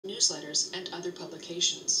newsletters, and other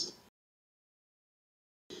publications.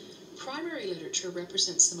 Primary literature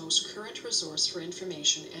represents the most current resource for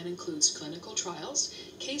information and includes clinical trials,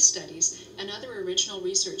 case studies, and other original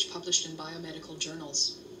research published in biomedical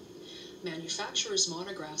journals. Manufacturers'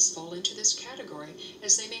 monographs fall into this category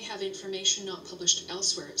as they may have information not published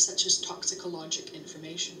elsewhere, such as toxicologic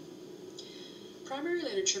information. Primary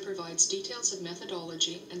literature provides details of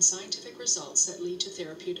methodology and scientific results that lead to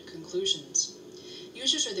therapeutic conclusions.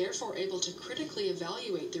 Users are therefore able to critically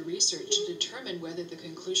evaluate the research to determine whether the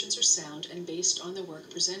conclusions are sound and based on the work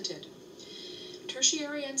presented.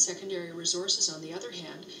 Tertiary and secondary resources, on the other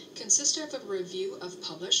hand, consist of a review of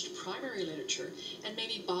published primary literature and may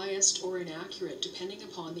be biased or inaccurate depending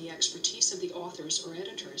upon the expertise of the authors or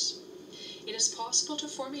editors. It is possible to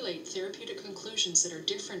formulate therapeutic conclusions that are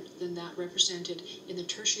different than that represented in the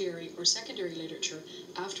tertiary or secondary literature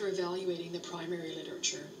after evaluating the primary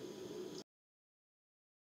literature.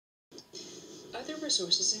 Other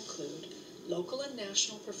resources include local and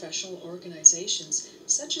national professional organizations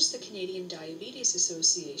such as the Canadian Diabetes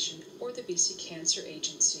Association or the BC Cancer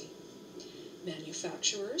Agency,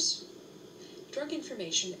 manufacturers, drug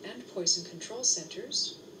information and poison control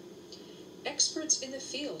centers, experts in the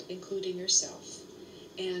field including yourself,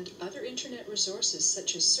 and other internet resources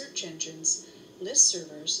such as search engines, list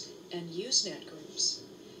servers, and Usenet groups.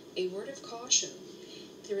 A word of caution: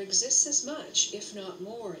 there exists as much, if not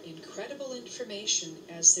more, incredible information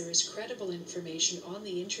as there is credible information on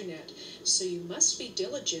the internet, so you must be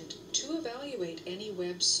diligent to evaluate any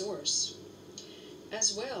web source.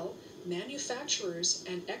 As well, manufacturers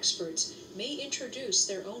and experts may introduce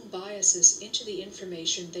their own biases into the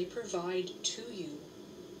information they provide to you.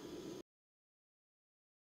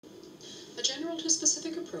 A general to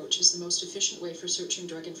specific approach is the most efficient way for searching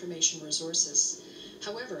drug information resources.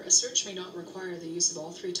 However, a search may not require the use of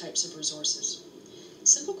all three types of resources.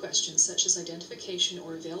 Simple questions such as identification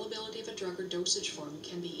or availability of a drug or dosage form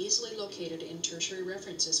can be easily located in tertiary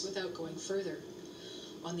references without going further.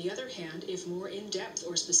 On the other hand, if more in-depth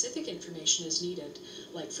or specific information is needed,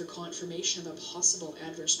 like for confirmation of a possible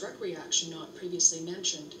adverse drug reaction not previously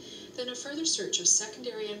mentioned, then a further search of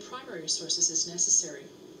secondary and primary sources is necessary.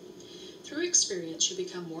 Through experience, you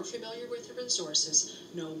become more familiar with the resources,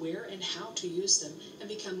 know where and how to use them, and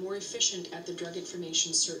become more efficient at the drug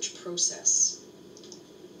information search process.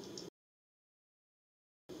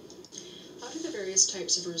 How do the various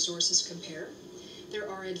types of resources compare? There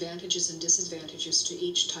are advantages and disadvantages to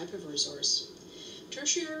each type of resource.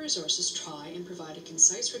 Tertiary resources try and provide a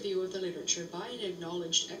concise review of the literature by an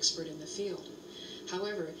acknowledged expert in the field.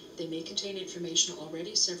 However, they may contain information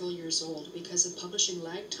already several years old because of publishing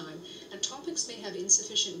lag time, and topics may have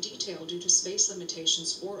insufficient detail due to space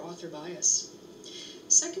limitations or author bias.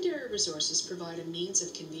 Secondary resources provide a means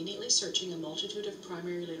of conveniently searching a multitude of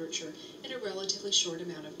primary literature in a relatively short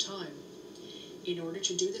amount of time. In order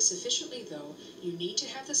to do this efficiently, though, you need to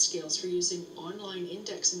have the skills for using online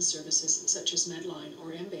indexing services such as Medline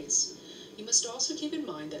or Embase. You must also keep in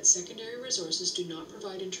mind that secondary resources do not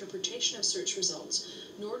provide interpretation of search results,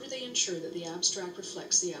 nor do they ensure that the abstract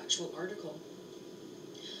reflects the actual article.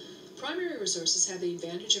 Primary resources have the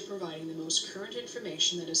advantage of providing the most current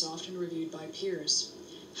information that is often reviewed by peers.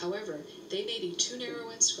 However, they may be too narrow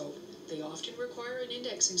in scope. They often require an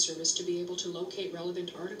indexing service to be able to locate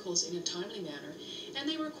relevant articles in a timely manner, and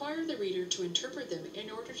they require the reader to interpret them in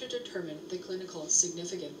order to determine the clinical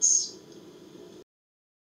significance.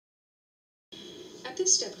 At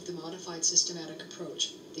this step of the modified systematic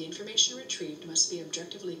approach, the information retrieved must be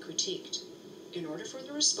objectively critiqued. In order for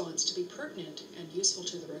the response to be pertinent and useful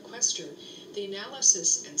to the requester, the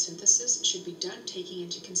analysis and synthesis should be done taking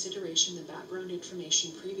into consideration the background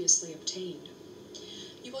information previously obtained.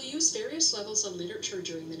 You will use various levels of literature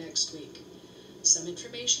during the next week. Some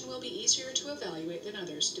information will be easier to evaluate than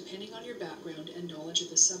others depending on your background and knowledge of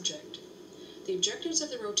the subject. The objectives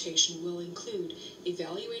of the rotation will include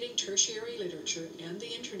evaluating tertiary literature and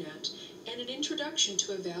the internet, and an introduction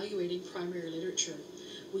to evaluating primary literature.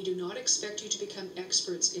 We do not expect you to become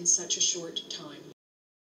experts in such a short time.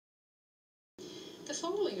 The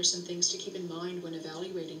following are some things to keep in mind when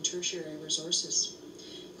evaluating tertiary resources.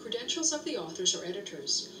 Credentials of the authors or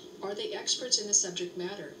editors. Are they experts in the subject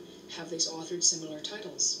matter? Have they authored similar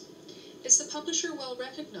titles? Is the publisher well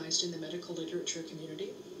recognized in the medical literature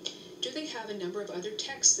community? Do they have a number of other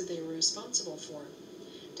texts that they were responsible for?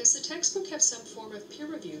 Does the textbook have some form of peer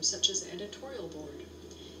review, such as editorial board?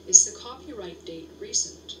 Is the copyright date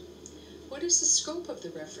recent? What is the scope of the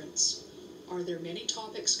reference? Are there many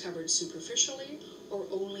topics covered superficially, or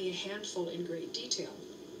only a handful in great detail?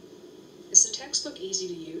 Is the textbook easy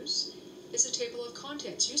to use? Is the table of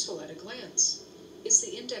contents useful at a glance? Is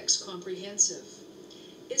the index comprehensive?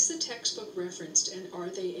 Is the textbook referenced and are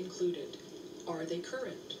they included? Are they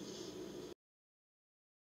current?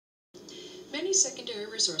 Many secondary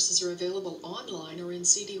resources are available online or in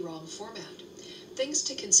CD-ROM format. Things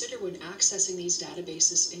to consider when accessing these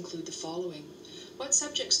databases include the following. What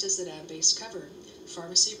subjects does the database cover?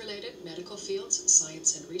 Pharmacy-related, medical fields,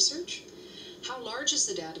 science and research? How large is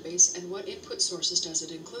the database and what input sources does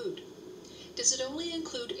it include? Does it only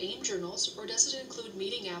include AIM journals or does it include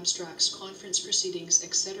meeting abstracts, conference proceedings,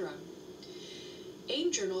 etc.?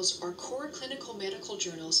 AIM journals are core clinical medical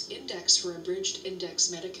journals indexed for abridged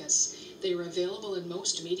index medicus. They are available in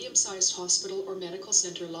most medium-sized hospital or medical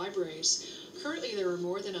center libraries. Currently, there are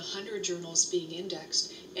more than 100 journals being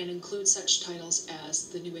indexed and include such titles as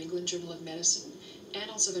the New England Journal of Medicine,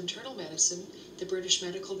 Annals of Internal Medicine, the British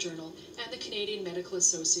Medical Journal, and the Canadian Medical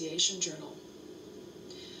Association Journal.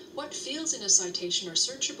 What fields in a citation are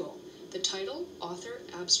searchable? The title, author,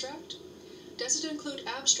 abstract? Does it include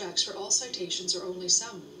abstracts for all citations or only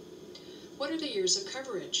some? What are the years of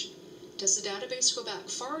coverage? Does the database go back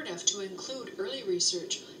far enough to include early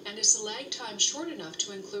research, and is the lag time short enough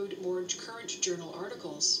to include more current journal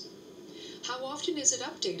articles? How often is it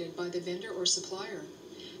updated by the vendor or supplier?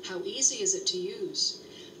 How easy is it to use?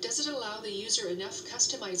 Does it allow the user enough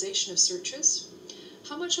customization of searches?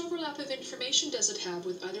 How much overlap of information does it have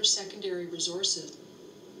with other secondary resources?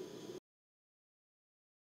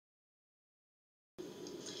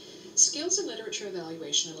 Skills in literature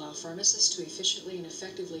evaluation allow pharmacists to efficiently and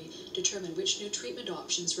effectively determine which new treatment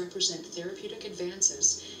options represent therapeutic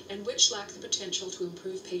advances and which lack the potential to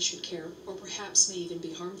improve patient care or perhaps may even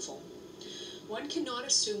be harmful. One cannot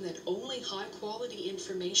assume that only high-quality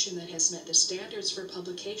information that has met the standards for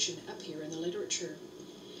publication appear in the literature.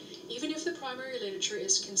 Even if the primary literature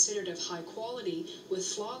is considered of high quality with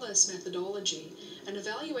flawless methodology, an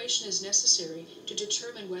evaluation is necessary to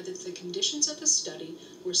determine whether the conditions of the study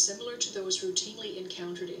were similar to those routinely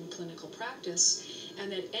encountered in clinical practice,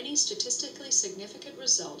 and that any statistically significant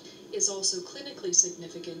result is also clinically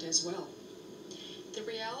significant as well. The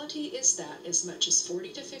reality is that as much as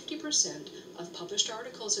 40 to 50% of published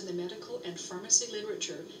articles in the medical and pharmacy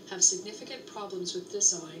literature have significant problems with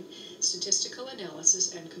design, statistical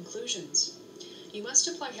analysis, and conclusions. You must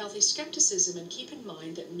apply healthy skepticism and keep in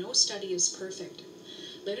mind that no study is perfect.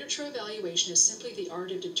 Literature evaluation is simply the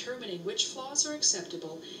art of determining which flaws are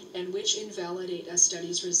acceptable and which invalidate a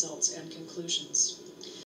study's results and conclusions.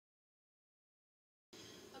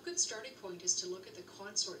 A good starting point is to look at the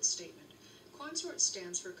consort statement. Consort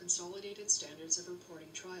stands for Consolidated Standards of Reporting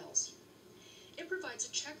Trials. It provides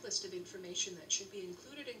a checklist of information that should be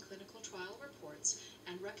included in clinical trial reports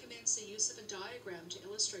and recommends the use of a diagram to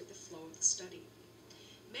illustrate the flow of the study.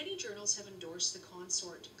 Many journals have endorsed the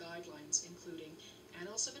consort guidelines, including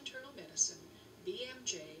Annals of Internal Medicine,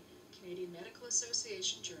 BMJ, Canadian Medical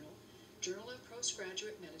Association Journal, Journal of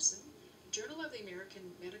Postgraduate Medicine, Journal of the American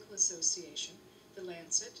Medical Association, The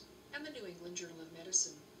Lancet, and the New England Journal of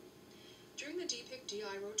Medicine. During the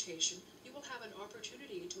DPIC-DI rotation, you will have an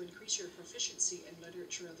opportunity to increase your proficiency in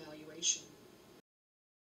literature evaluation.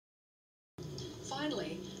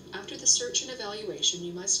 Finally, after the search and evaluation,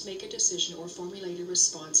 you must make a decision or formulate a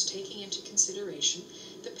response taking into consideration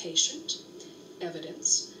the patient,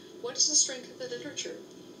 evidence, what is the strength of the literature,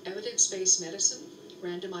 evidence-based medicine,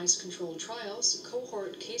 randomized controlled trials,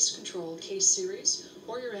 cohort, case control, case series,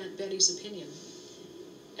 or your Aunt Betty's opinion.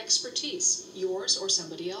 Expertise, yours or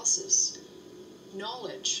somebody else's.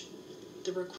 Knowledge, the